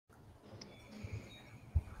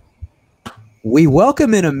We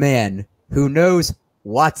welcome in a man who knows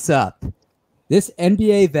what's up. This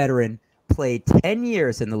NBA veteran played 10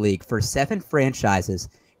 years in the league for 7 franchises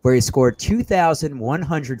where he scored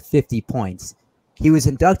 2,150 points. He was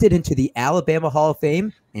inducted into the Alabama Hall of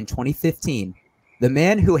Fame in 2015. The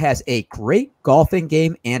man who has a great golfing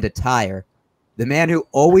game and attire. The man who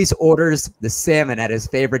always orders the salmon at his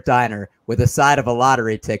favorite diner with a side of a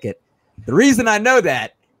lottery ticket. The reason I know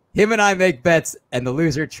that, him and I make bets and the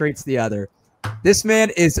loser treats the other. This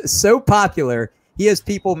man is so popular, he has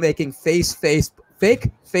people making fake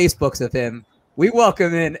Facebooks of him. We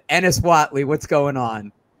welcome in Ennis Whatley. What's going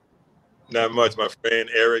on? Not much, my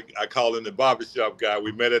friend Eric. I call him the barbershop guy.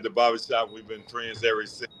 We met at the barbershop. We've been friends ever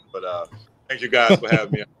since. But thank you guys for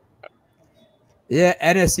having me. Yeah,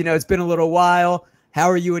 Ennis, it's been a little while. How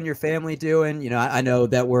are you and your family doing? I know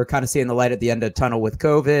that we're kind of seeing the light at the end of the tunnel with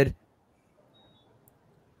COVID.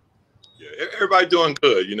 Yeah, everybody doing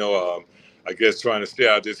good. I guess trying to stay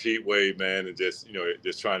out this heat wave, man, and just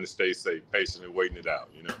trying to stay safe, patiently waiting it out,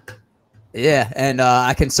 Yeah, and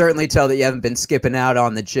I can certainly tell that you haven't been skipping out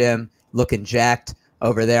on the gym, looking jacked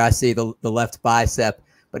over there. I see the left bicep.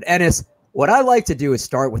 But Ennis, what I like to do is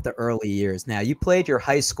start with the early years. Now, you played your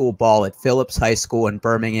high school ball at Phillips High School in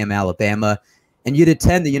Birmingham, Alabama, and you'd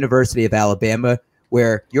attend the University of Alabama,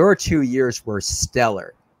 where your 2 years were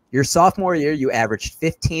stellar. Your sophomore year, you averaged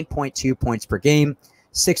 15.2 points per game,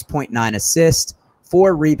 6.9 assists,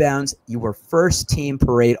 4 rebounds. You were first team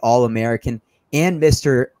parade All-American and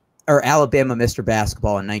Alabama Mr.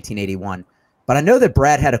 Basketball in 1981. But I know that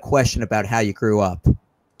Brad had a question about how you grew up.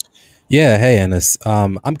 Yeah, hey Ennis.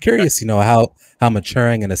 I'm curious, how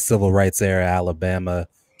maturing in the civil rights era Alabama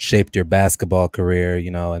shaped your basketball career,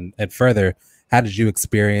 and further, how did your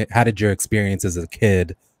experience as a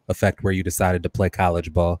kid affect where you decided to play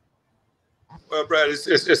college ball? Well, Brad,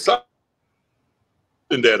 it's something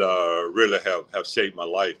that really have shaped my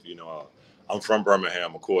life. I'm from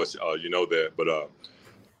Birmingham, of course, you know that, but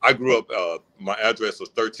I grew up. My address was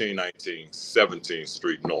 1319 17th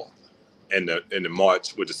Street North, in the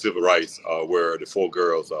march with the civil rights, where the 4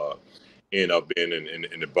 girls ended up being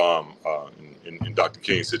in the bomb in Dr.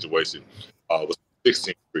 King's situation, was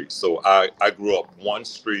 16th Street. So I grew up 1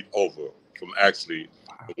 street over from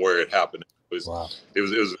where it happened. It was a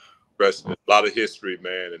lot of history,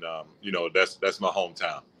 man, and that's my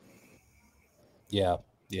hometown. Yeah.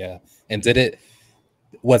 And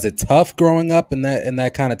was it tough growing up in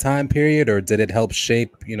that kind of time period, or did it help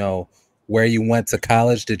shape, where you went to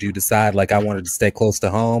college? Did you decide I wanted to stay close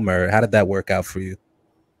to home, or how did that work out for you?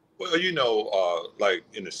 Well, like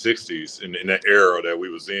in the 60s, in that era that we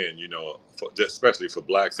was in, especially for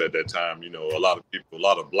blacks at that time, a lot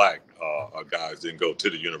of black guys didn't go to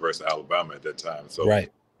the University of Alabama at that time. So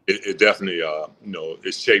right. It definitely,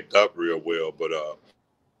 it shaped up real well, but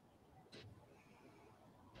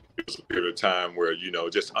it was a period of time where,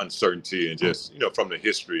 just uncertainty and just, from the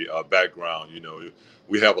history background,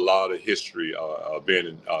 we have a lot of history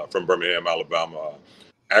being from Birmingham, Alabama.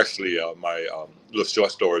 Actually, my little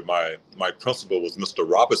short story, my principal was Mr.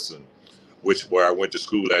 Robinson, where I went to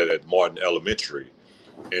school at Martin Elementary.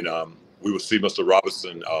 And we would see Mr.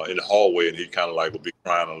 Robinson in the hallway, and he kind of would be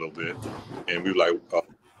crying a little bit. And we were like,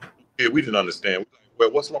 yeah, we didn't understand.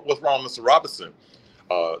 Well, what's wrong with Mr. Robinson?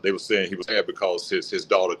 They were saying he was sad because his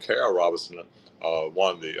daughter, Carol Robinson,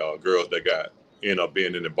 one of the girls that ended up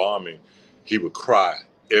being in the bombing, he would cry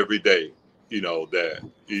every day,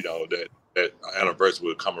 that anniversary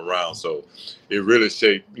would come around. So it really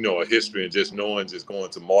shaped, a history, and just going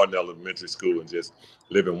to Martin Elementary School and just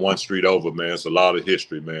living 1 street over, man. It's a lot of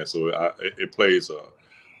history, man. So it plays a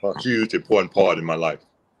huge, important part in my life.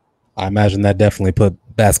 I imagine that definitely put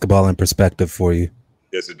basketball in perspective for you.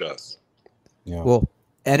 Yes, it does. Yeah. Well,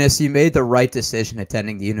 Ennis, you made the right decision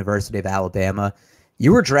attending the University of Alabama.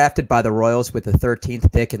 You were drafted by the Royals with the 13th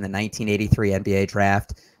pick in the 1983 NBA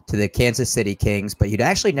draft to the Kansas City Kings, but you'd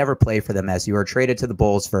actually never play for them, as you were traded to the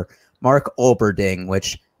Bulls for Mark Olberding,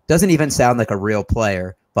 which doesn't even sound like a real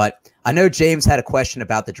player. But I know James had a question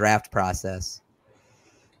about the draft process.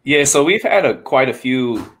 Yeah, so we've had quite a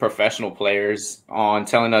few professional players on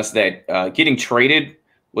telling us that getting traded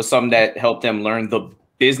was something that helped them learn the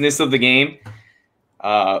business of the game.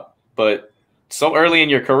 But so early in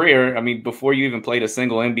your career, before you even played a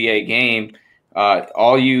single NBA game,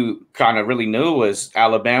 all you kind of really knew was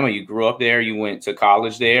Alabama. You grew up there, you went to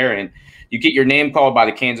college there, and you get your name called by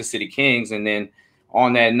the Kansas City Kings. And then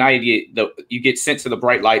on that night, you get sent to the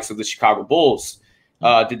bright lights of the Chicago Bulls.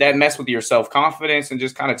 Did that mess with your self-confidence? And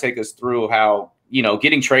just kind of take us through how,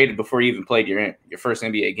 getting traded before you even played your first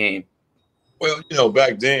NBA game. Well,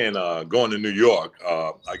 back then, going to New York,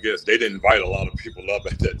 I guess they didn't invite a lot of people up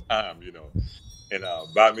at that time, And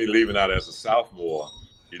by me leaving out as a sophomore,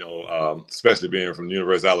 especially being from the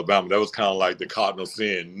University of Alabama, that was kind of like the cardinal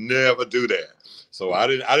sin. Never do that. So I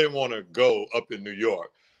didn't want to go up in New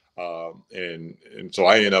York, and so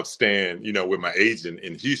I ended up staying, with my agent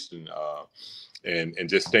in Houston, and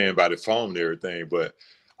just staying by the phone and everything. But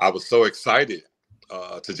I was so excited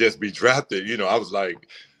to just be drafted. I was like,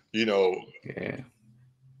 yeah.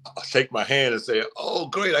 I shake my hand and say, "Oh,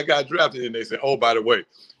 great, I got drafted." And they say, "Oh, by the way,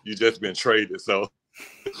 you just been traded." So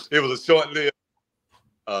it was a short-lived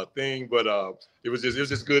thing, but it was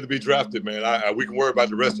just good to be drafted, man. We can worry about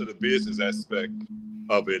the rest of the business aspect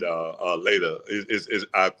of it later.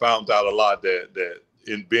 I found out a lot that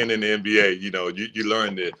in being in the NBA, you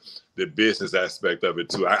learn the business aspect of it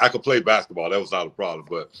too. I could play basketball; that was not a problem,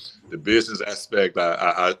 but the business aspect,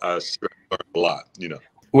 I sure learned a lot.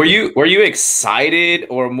 Were you excited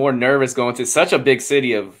or more nervous going to such a big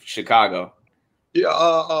city of Chicago?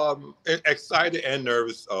 Yeah, excited and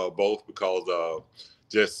nervous, both, because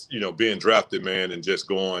just being drafted, man, and just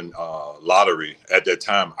going lottery at that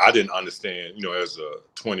time. I didn't understand, as a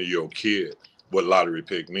 20-year-old kid, what lottery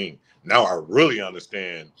pick mean. Now I really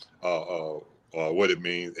understand what it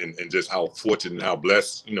means, and just how fortunate and how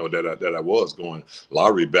blessed, that I was going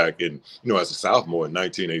lottery back in, as a sophomore in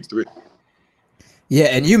 1983. Yeah,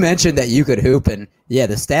 and you mentioned that you could hoop, and yeah,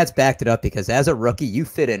 the stats backed it up, because as a rookie, you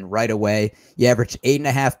fit in right away. You averaged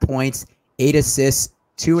 8.5 points, 8 assists,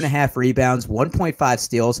 2.5 rebounds, 1.5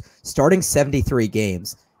 steals, starting 73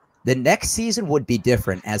 games. The next season would be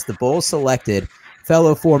different, as the Bulls selected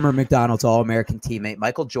fellow former McDonald's All-American teammate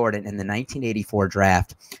Michael Jordan in the 1984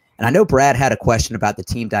 draft. And I know Brad had a question about the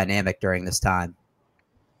team dynamic during this time.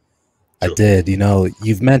 I did.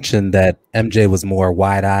 You've mentioned that MJ was more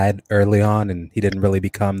wide-eyed early on, and he didn't really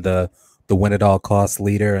become the win-at-all-cost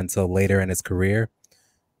leader until later in his career.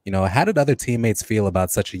 How did other teammates feel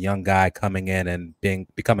about such a young guy coming in and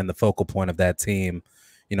becoming the focal point of that team?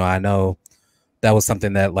 I know that was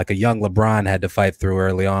something that, like, a young LeBron had to fight through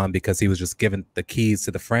early on, because he was just given the keys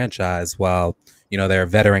to the franchise, while, there are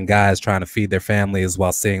veteran guys trying to feed their families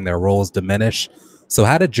while seeing their roles diminish. So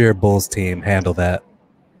how did your Bulls team handle that?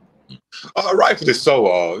 Rightfully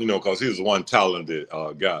so, because he was one talented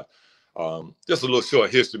guy. Just a little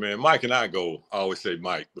short history, man. Mike and I always say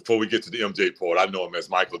Mike. Before we get to the MJ part, I know him as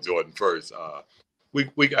Michael Jordan first.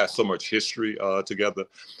 We got so much history together.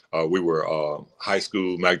 We were high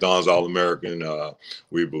school McDonald's All-American.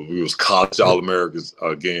 We was college All-Americans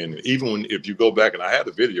again. Even if you go back, and I had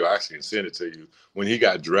the video, I actually can send it to you. When he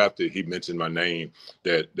got drafted, he mentioned my name,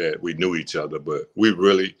 that we knew each other, but we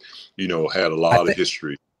really, had a lot of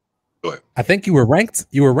history. Go ahead. I think you were ranked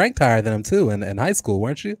higher than him too in high school,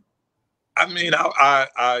 weren't you? I mean,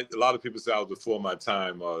 a lot of people say I was before my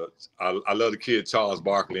time. I love the kid Charles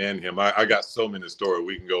Barkley and him. I got so many stories.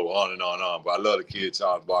 We can go on and on, but I love the kid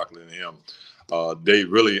Charles Barkley and him. They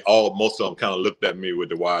really most of them kind of looked at me with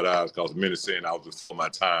the wide eyes, because many saying I was before my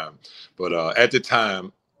time. But at the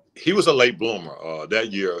time, he was a late bloomer.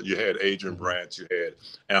 That year, you had Adrian Branch, you had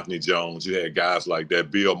Anthony Jones, you had guys like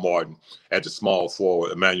that. Bill Martin at the small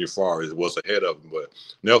forward, Emmanuel Forrest was ahead of him. But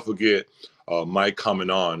never forget Mike coming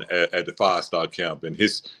on at the 5-star camp, and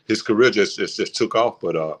his career just took off.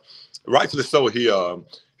 But rightfully so,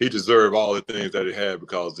 he deserved all the things that he had,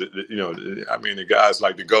 because the guys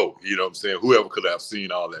like to go. You know what I'm saying? Whoever could have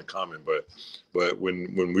seen all that coming. But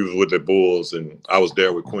when we was with the Bulls, and I was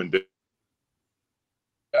there with Quinn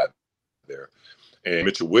there, and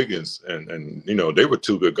Mitchell Wiggins, and they were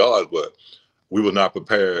two good guards, but we were not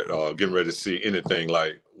prepared, getting ready to see anything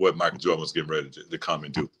like what Michael Jordan was getting ready to come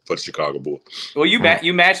and do for the Chicago Bulls. Well, you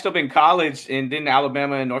matched up in college, and didn't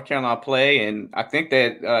Alabama and North Carolina play? And I think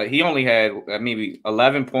that he only had maybe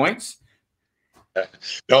 11 points.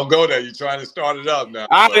 Don't go there. You're trying to start it up now.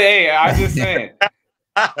 I'm just saying.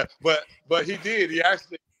 but he did. He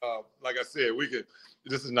actually, like I said,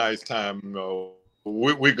 this is a nice time,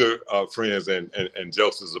 we good friends and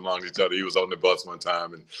jokesters among each other. He was on the bus one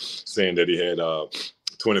time and saying that he had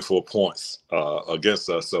 24 points against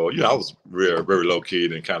us. So, I was very, very low key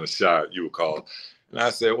and kind of shy, you would call. And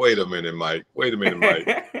I said, wait a minute, Mike.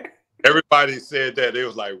 Everybody said that. They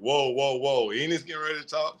was like, whoa. Ennis getting ready to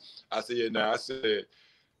talk? I said, yeah, no. I said,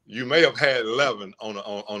 you may have had 11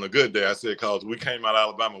 on a good day. I said, because we came out of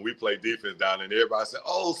Alabama, we played defense down there, and everybody said,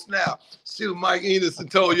 oh, snap. Shoot, Mike Ennis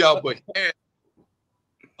told y'all, but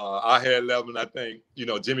I had 11. I think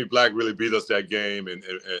Jimmy Black really beat us that game, and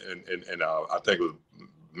I think it was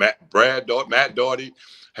Matt Doherty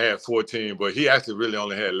had 14, but he actually really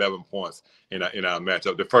only had 11 points in our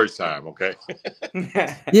matchup the first time. Okay.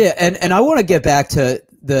 Yeah, and I want to get back to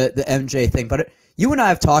the MJ thing, but you and I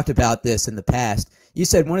have talked about this in the past. You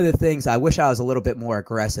said one of the things, I wish I was a little bit more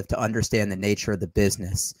aggressive to understand the nature of the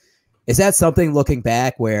business. Is that something, looking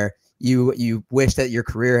back, where you wish that your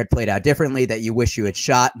career had played out differently, that you wish you had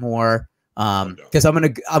shot more? Because I'm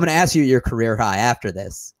gonna ask you your career high after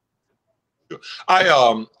this.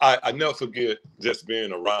 I never forget just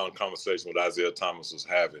being around conversation with Isaiah Thomas was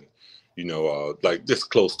having, like this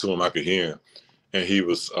close to him, I could hear him, and he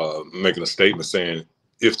was making a statement saying,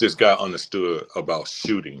 if this guy understood about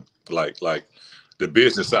shooting, like the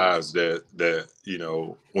business size that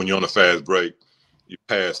when you're on a fast break, you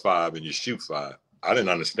pass 5 and you shoot 5. I didn't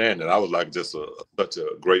understand that. I was like just such a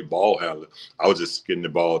great ball handler. I was just getting the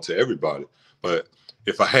ball to everybody. But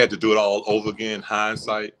if I had to do it all over again,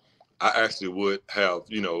 hindsight, I actually would have,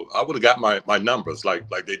 I would have got my numbers like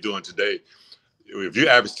they're doing today. If you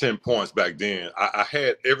average 10 points back then, I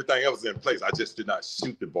had everything else in place. I just did not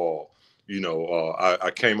shoot the ball.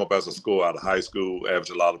 I came up as a scorer out of high school,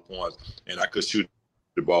 averaged a lot of points, and I could shoot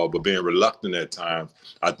the ball. But being reluctant at times,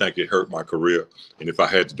 I think it hurt my career. And if I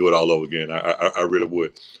had to do it all over again, I really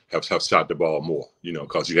would have shot the ball more,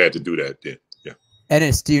 because you had to do that then. Yeah.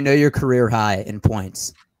 Ennis, do you know your career high in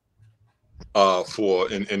points?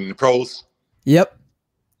 For in the pros? Yep.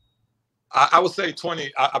 I would say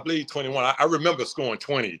 20. I believe 21. I remember scoring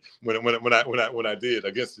 20 when I did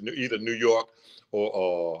against either New York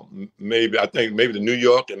or maybe the New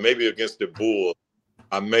York, and maybe against the Bulls.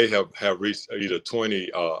 I may have reached either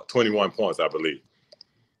 21 points, I believe.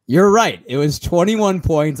 You're right. It was 21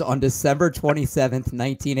 points on December 27th,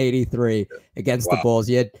 1983 against the Bulls.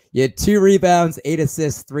 You had 2 rebounds, 8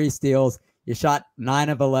 assists, 3 steals. You shot 9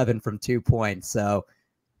 of 11 from 2 points. So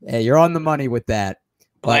hey, you're on the money with that.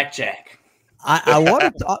 Blackjack. I want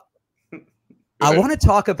to talk. I want to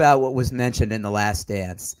talk about what was mentioned in The Last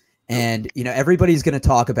Dance. And, everybody's going to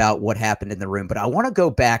talk about what happened in the room, but I want to go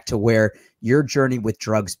back to where your journey with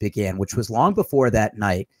drugs began, which was long before that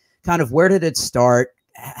night. Kind of where did it start?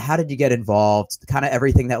 How did you get involved? Kind of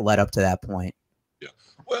everything that led up to that point. Yeah.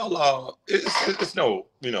 Well, it's no,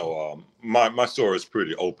 my story is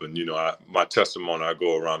pretty open. My testimony, I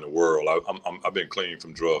go around the world. I've been clean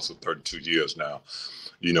from drugs for 32 years now,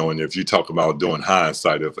 and if you talk about doing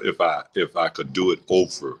hindsight, if I could do it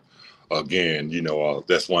over again,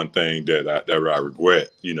 that's one thing that I regret,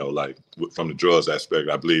 like from the drugs aspect.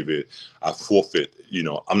 I believe I forfeit,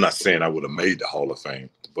 I'm not saying I would have made the Hall of Fame,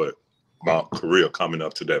 but my career coming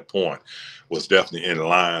up to that point was definitely in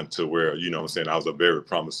line to where, I was a very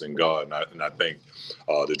promising guard. And I think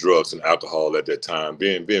the drugs and alcohol at that time,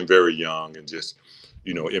 being very young and just,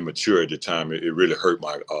 immature at the time, it really hurt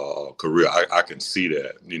my career. I can see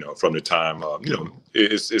that, from the time,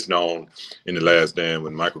 it's known in The Last Dance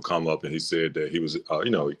when Michael come up and he said that he was,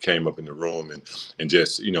 he came up in the room and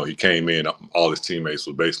just, he came in, all his teammates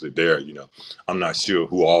were basically there, I'm not sure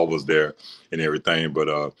who all was there and everything,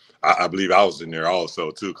 but I believe I was in there also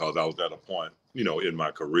too, because I was at a point, in my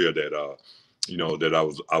career that, that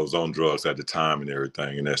I was on drugs at the time and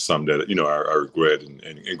everything. And that's something that, I regret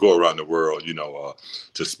and go around the world,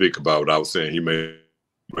 to speak about what I was saying. He made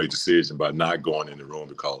a great decision by not going in the room,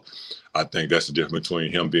 because I think that's the difference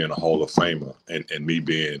between him being a Hall of Famer and me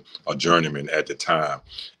being a journeyman at the time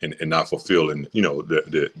and not fulfilling,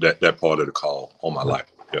 that part of the call on my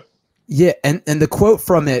life. Yeah. Yeah. And the quote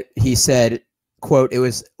from it, he said, quote, "It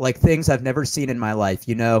was like things I've never seen in my life.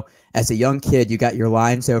 As a young kid, you got your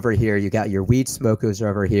lines over here, you got your weed smokers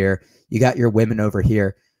over here, you got your women over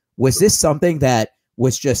here." Was this something that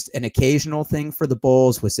was just an occasional thing for the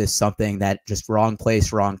Bulls? Was this something that just wrong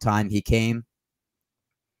place, wrong time he came?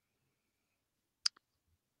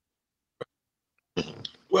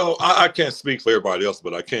 Well, I can't speak for everybody else,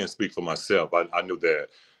 but I can speak for myself. I knew that,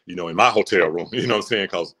 in my hotel room,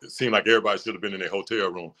 because it seemed like everybody should have been in their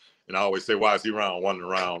hotel room. And I always say, why is he wandering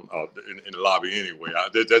around in the lobby anyway?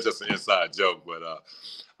 That's just an inside joke. But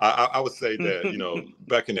I would say that,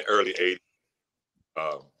 back in the early 80s,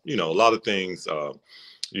 a lot of things,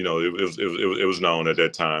 it was known at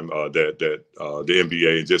that time that the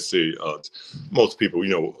NBA, just see most people,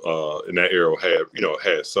 in that era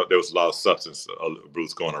there was a lot of substance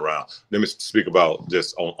abuse going around. Let me speak about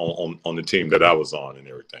just on the team that I was on and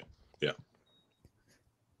everything. Yeah.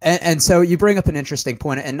 And so you bring up an interesting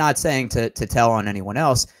point, and not saying to tell on anyone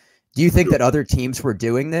else. Do you think that other teams were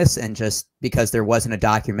doing this, and just because there wasn't a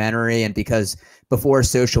documentary and because before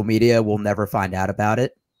social media, we'll never find out about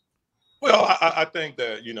it? Well, I think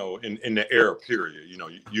that, in the era period,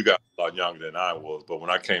 you got a lot younger than I was, but when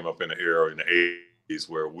I came up in the era in the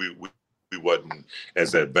where we wasn't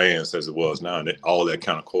as advanced as it was now, and all that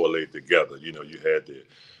kind of correlated together. You know, you had the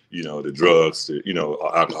drugs,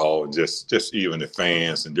 alcohol, and just even the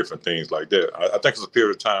fans and different things like that. I think it's a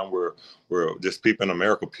period of time where just people in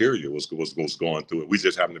America, period, was going through it. We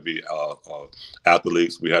just happened to be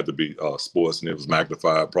athletes. We had to be sports, and it was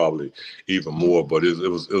magnified probably even more. But it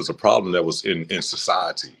was a problem that was in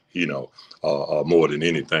society, more than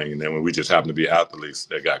anything. And then when we just happened to be athletes,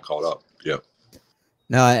 that got caught up. Yeah.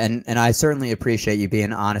 No, and I certainly appreciate you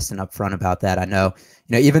being honest and upfront about that. I know,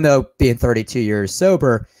 even though being 32 years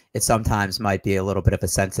sober, it sometimes might be a little bit of a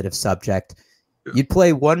sensitive subject. Yeah. You'd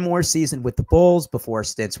play one more season with the Bulls before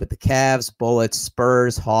stints with the Cavs, Bullets,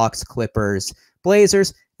 Spurs, Hawks, Clippers,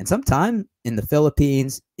 Blazers, and sometime in the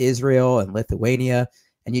Philippines, Israel, and Lithuania.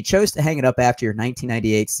 And you chose to hang it up after your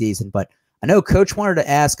 1998 season. But I know Coach wanted to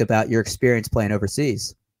ask about your experience playing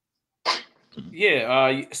overseas.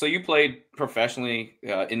 Yeah, so you played professionally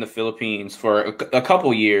in the Philippines for a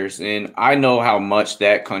couple years, and I know how much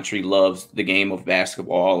that country loves the game of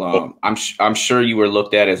basketball. I'm sure you were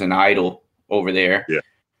looked at as an idol over there. Yeah.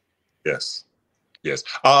 Yes.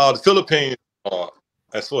 The Philippines,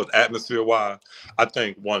 as far as atmosphere-wise, I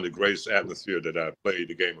think one of the greatest atmosphere that I played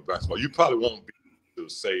the game of basketball. You probably won't be able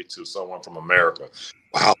to say to someone from America,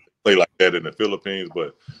 "Wow, they play like that in the Philippines,"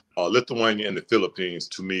 but Lithuania and the Philippines,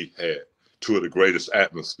 to me, had two of the greatest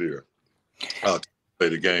atmosphere to play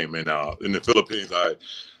the game. And in the Philippines,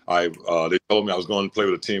 they told me I was going to play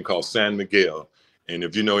with a team called San Miguel. And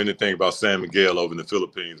if you know anything about San Miguel over in the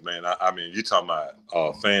Philippines, man, I mean, you talking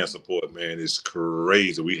about fan support, man, it's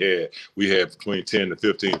crazy. We had between 10 to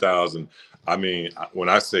 15,000. I mean, when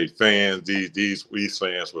I say fans, these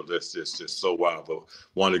fans were just so wild. But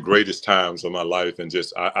one of the greatest times of my life, and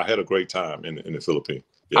I had a great time in the Philippines.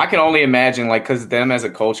 Yeah. I can only imagine, because them as a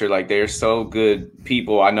culture, they're so good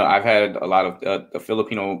people. I know I've had a lot of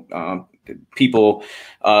Filipino people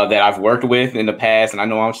that I've worked with in the past, and I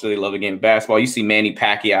know how much they love the game of basketball. You see Manny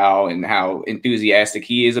Pacquiao and how enthusiastic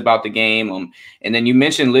he is about the game. And then you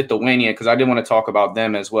mentioned Lithuania, because I did want to talk about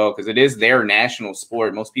them as well, because it is their national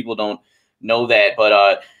sport. Most people don't know that,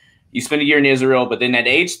 but you spent a year in Israel, but then at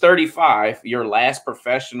age 35, your last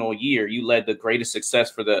professional year, you led the greatest success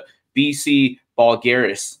for the BC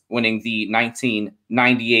Zalgiris, winning the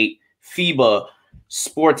 1998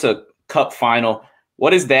 FIBA Cup final. What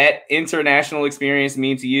does that international experience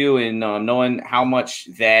mean to you, and knowing how much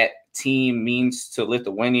that team means to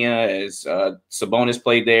Lithuania, as Sabonis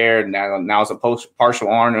played there, now as a partial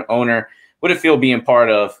owner? What did it feel being part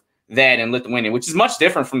of that in Lithuania, which is much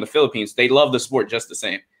different from the Philippines? They love the sport just the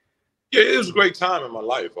same. Yeah, it was a great time in my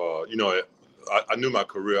life. I knew my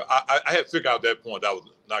career. I had figured out at that point I was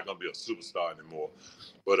not going to be a superstar anymore.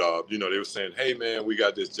 But, they were saying, hey, man, we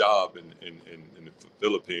got this job in the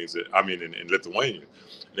Philippines. In Lithuania.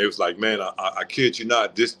 And they was like, man, I kid you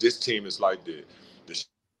not, this team is like the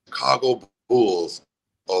Chicago Bulls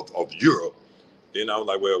of Europe. And I was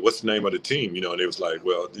like, well, what's the name of the team? And they was like,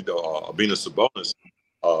 well, Arvydas Sabonis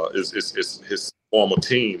is his former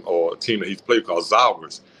team, or a team that he's played, called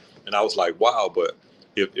Zalgiris. And I was like, wow, but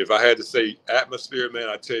if I had to say atmosphere, man,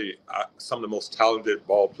 I tell you, some of the most talented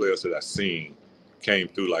ball players that I've seen came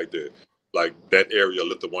through like that area,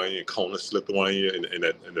 Lithuania, Kaunas, Lithuania, in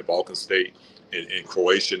the Balkan state, in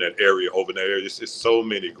Croatia, in that area, over there. It's so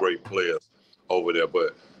many great players over there.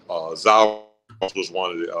 But Zalgiris was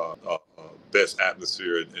one of the best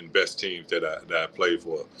atmosphere and best teams that I played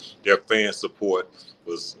for. Their fan support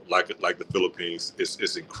was like the Philippines.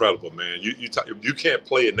 It's incredible, man. You can't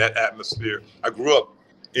play in that atmosphere. I grew up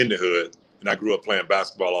in the hood, and I grew up playing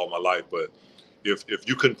basketball all my life. But if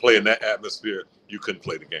you couldn't play in that atmosphere, you couldn't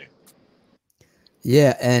play the game.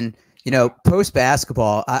 Yeah, and post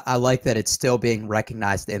basketball, I like that it's still being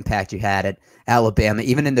recognized, the impact you had at Alabama,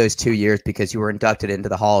 even in those 2 years, because you were inducted into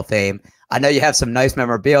the Hall of Fame. I know you have some nice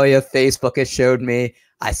memorabilia. Facebook has showed me.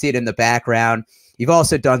 I see it in the background. You've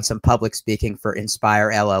also done some public speaking for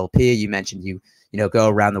Inspire LLC. You mentioned you go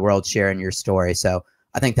around the world sharing your story. So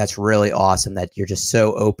I think that's really awesome that you're just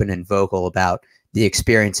so open and vocal about the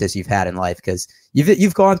experiences you've had in life, because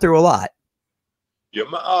you've gone through a lot. Yeah,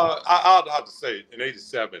 I'll have to say, in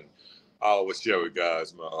 '87, I always share with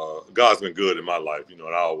guys. God's been good in my life, and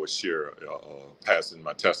I always share, passing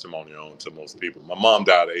my testimony on to most people. My mom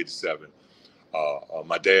died at '87.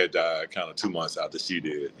 My dad died kind of 2 months after she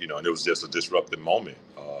did, and it was just a disruptive moment,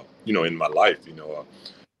 in my life.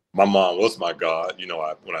 My mom was my God.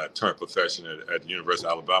 When I turned professional at the University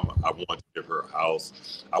of Alabama, I wanted to give her a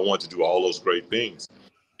house. I wanted to do all those great things.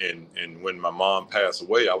 And when my mom passed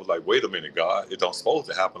away, I was like, wait a minute, God, it don't supposed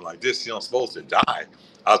to happen like this. She don't supposed to die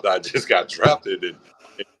after I just got drafted and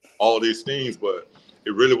all these things. But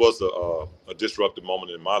it really was a disruptive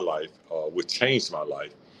moment in my life, which changed my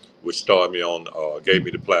life, which started me on, gave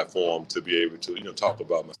me the platform to be able to, talk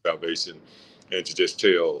about my salvation and to just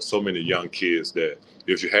tell so many young kids that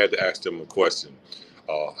if you had to ask them a question,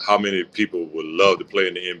 how many people would love to play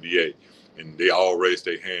in the NBA, and they all raised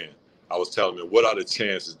their hand. I was telling them, what are the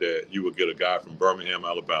chances that you would get a guy from Birmingham,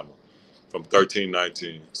 Alabama, from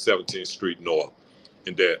 1319 17th Street North,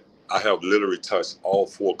 and that I have literally touched all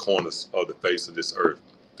four corners of the face of this earth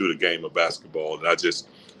through the game of basketball. And I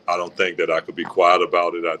don't think that I could be quiet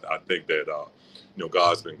about it. I think that,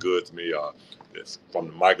 God's been good to me. From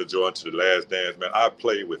the Michael Jordan to the Last Dance, man, I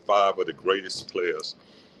played with 5 of the greatest players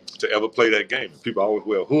to ever play that game. People always,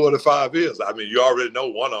 well, who are the 5 is? I mean, you already know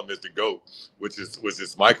one of them is the GOAT, which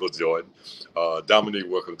is Michael Jordan, Dominique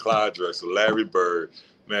Wilkins, Clyde Drexler, Larry Bird.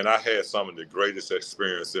 Man, I had some of the greatest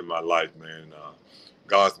experience in my life, man.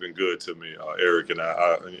 God's been good to me, Eric, and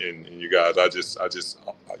and you guys. I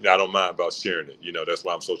don't mind about sharing it. That's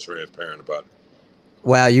why I'm so transparent about it.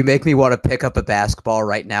 Wow, you make me want to pick up a basketball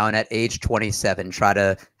right now, and at age 27, try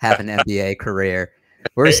to have an NBA career.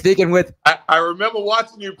 We're speaking with. I remember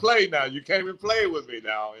watching you play. Now you came and played with me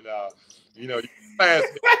now, and you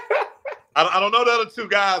passed me. I don't know the other 2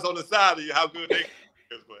 guys on the side of you how good they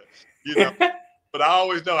is, but But I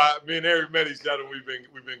always know, me and Eric met each other. We've been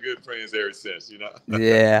good friends ever since,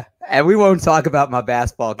 Yeah, and we won't talk about my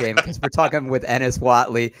basketball game because we're talking with Ennis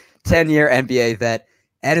Whatley, 10-year NBA vet.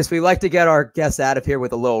 Ennis, we like to get our guests out of here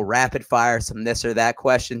with a little rapid fire, some this or that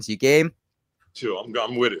questions. You game? Sure, I'm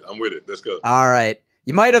with it. Let's go. All right.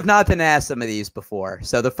 You might have not been asked some of these before.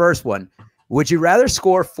 So the first one, would you rather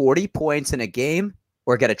score 40 points in a game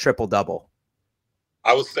or get a triple-double?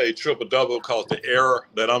 I would say triple-double because the era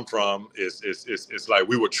that I'm from is like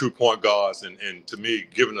we were true point guards. And to me,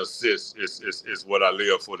 giving assists is what I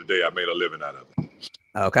live for today. I made a living out of it.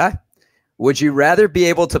 Okay. Would you rather be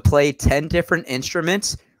able to play 10 different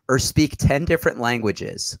instruments or speak 10 different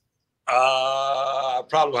languages? I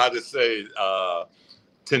probably had to say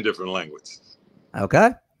 10 different languages. Okay.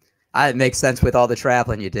 It makes sense with all the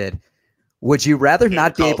traveling you did. Would you rather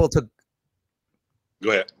not be able to... Go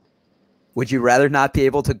ahead. Would you rather not be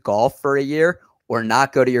able to golf for a year or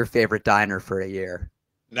not go to your favorite diner for a year?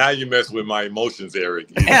 Now you mess with my emotions,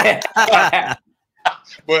 Eric. But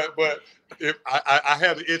if I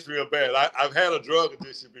had an itch real bad. I've had a drug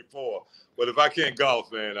addiction before, but if I can't golf,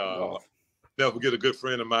 man, never forget a good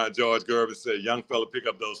friend of mine, George Gervin, said, "Young fella, pick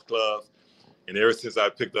up those clubs." And ever since I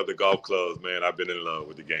picked up the golf clubs, man, I've been in love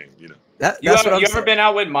with the game. You ever been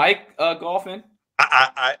out with Mike golfing?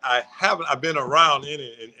 I haven't. I've been around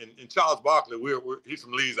in Charles Barkley. He's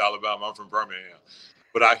from Leeds, Alabama. I'm from Birmingham,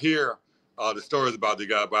 but I hear the stories about the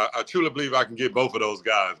guy. But I truly believe I can get both of those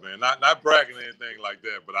guys, man. Not bragging or anything like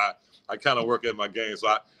that, but I kind of work at my game.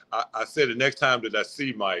 So I said the next time that I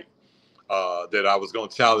see Mike, that I was going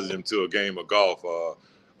to challenge him to a game of golf.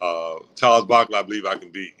 Charles Barkley, I believe I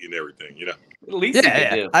can beat in everything. At least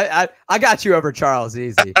I got you over Charles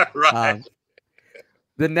easy. Right.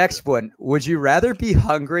 The next one, would you rather be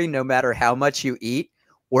hungry no matter how much you eat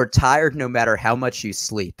or tired no matter how much you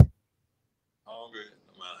sleep? Hungry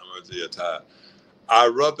no matter how much you're tired.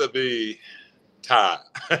 I'd rather be tired.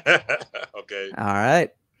 Okay. All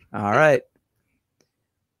right.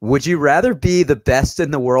 Would you rather be the best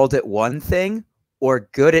in the world at one thing or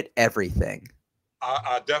good at everything?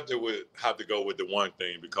 I definitely would have to go with the one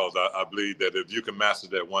thing because I believe that if you can master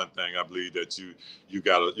that one thing, I believe that you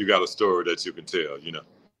got a story that you can tell, All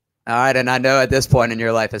right, and I know at this point in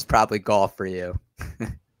your life it's probably golf for you.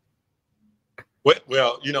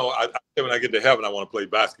 Well, I when I get to heaven, I want to play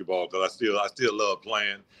basketball because I still love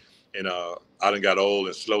playing, and I done got old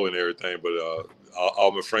and slow and everything, but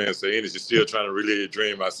all my friends say, "Ennis, you're still trying to relive your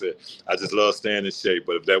dream." I said, "I just love staying in shape,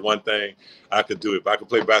 but if that one thing I could do, if I could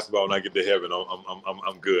play basketball when I get to heaven,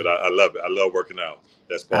 I'm good. I love it. I love working out.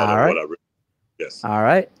 That's part of what I really." Yes. All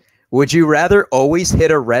right. Would you rather always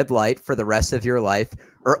hit a red light for the rest of your life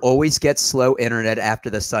or always get slow internet after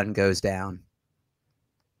the sun goes down?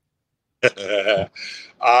 Give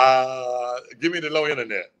me the low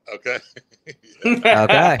internet, okay?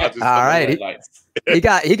 Okay. All right.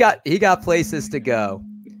 He got places to go.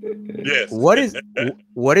 Yes. What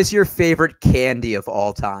is your favorite candy of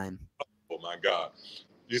all time? Oh my God.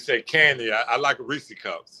 You say candy. I like Reese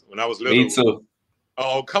cups when I was little. Me too.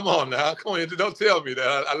 Oh, come on now. Come on. Don't tell me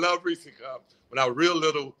that. I love Reese cups. When I was real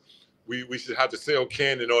little, we should have to sell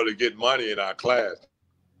candy in order to get money in our class.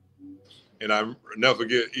 And I never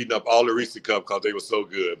forget eating up all the Reese cups because they were so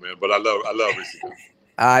good, man. But I love Reese cups.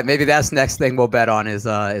 All right, maybe that's next thing we'll bet on is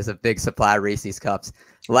a big supply of Reese's cups.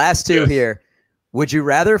 Last two here. Would you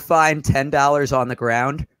rather find $10 on the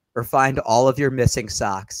ground or find all of your missing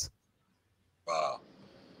socks? Wow.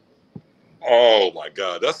 Oh my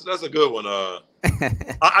God, that's a good one.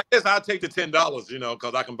 I guess I'll take the $10, you know,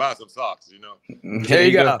 because I can buy some socks, you know. There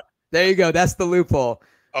you go. There you go. That's the loophole.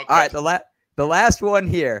 Okay. All right, the last one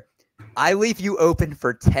here. I leave you open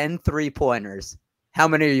for 10 3-pointers. How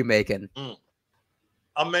many are you making?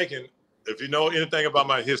 I'm making, if you know anything about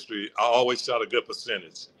my history, I always shot a good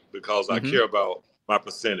percentage because I care about my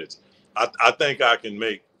percentage. I think I can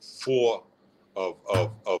make 4 of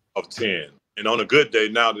 10. And on a good day,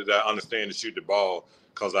 now that I understand to shoot the ball,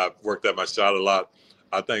 because I've worked at my shot a lot,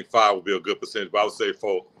 I think 5 would be a good percentage. But I would say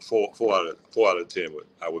 4 out of 10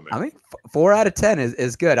 I would make. I mean, 4 out of 10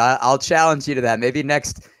 is good. I'll challenge you to that. Maybe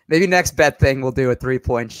next bet thing we'll do a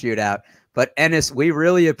 3-point shootout. But Ennis, we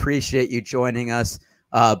really appreciate you joining us.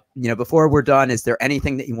 Before we're done, is there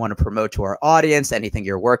anything that you want to promote to our audience? Anything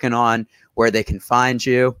you're working on, where they can find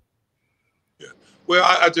you? Yeah. Well,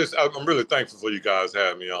 I'm really thankful for you guys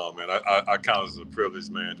having me on, man. I count it as a privilege,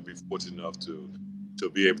 man, to be fortunate enough to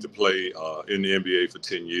be able to play in the NBA for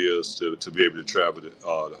 10 years, to be able to travel the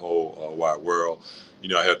whole wide world. You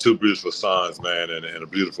know, I have 2 beautiful sons, man, and a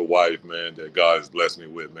beautiful wife, man, that God has blessed me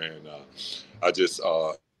with, man. I just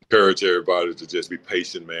encourage everybody to just be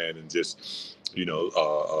patient, man, and just, you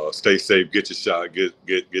know, stay safe, get your shot,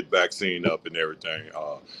 get vaccine up and everything,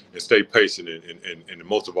 and stay patient, and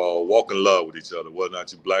most of all, walk in love with each other, whether or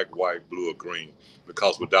not you're black, white, blue, or green,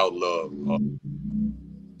 because without love,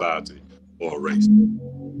 society or race.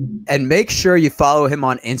 And make sure you follow him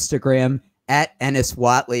on Instagram at Ennis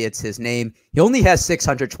Whatley. It's his name. He only has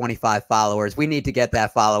 625 followers. We need to get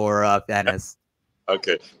that follower up, Ennis.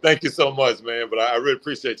 Okay. Thank you so much, man. But I really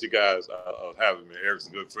appreciate you guys having me. Eric's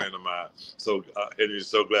a good friend of mine. So, and he's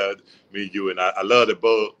so glad to meet you. And I love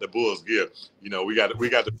the Bulls gear. You know, we got to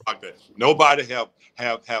rock that. Nobody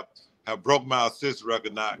have broke my assist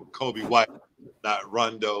record, not Kobe White, not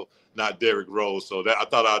Rondo, not Derrick Rose. So that I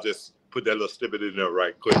thought I'll just put that little snippet in there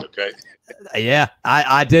right quick, okay? Yeah,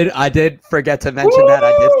 I did forget to mention that.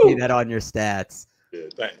 I did see that on your stats.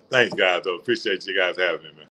 Yeah, thanks, guys. Though. Appreciate you guys having me, man.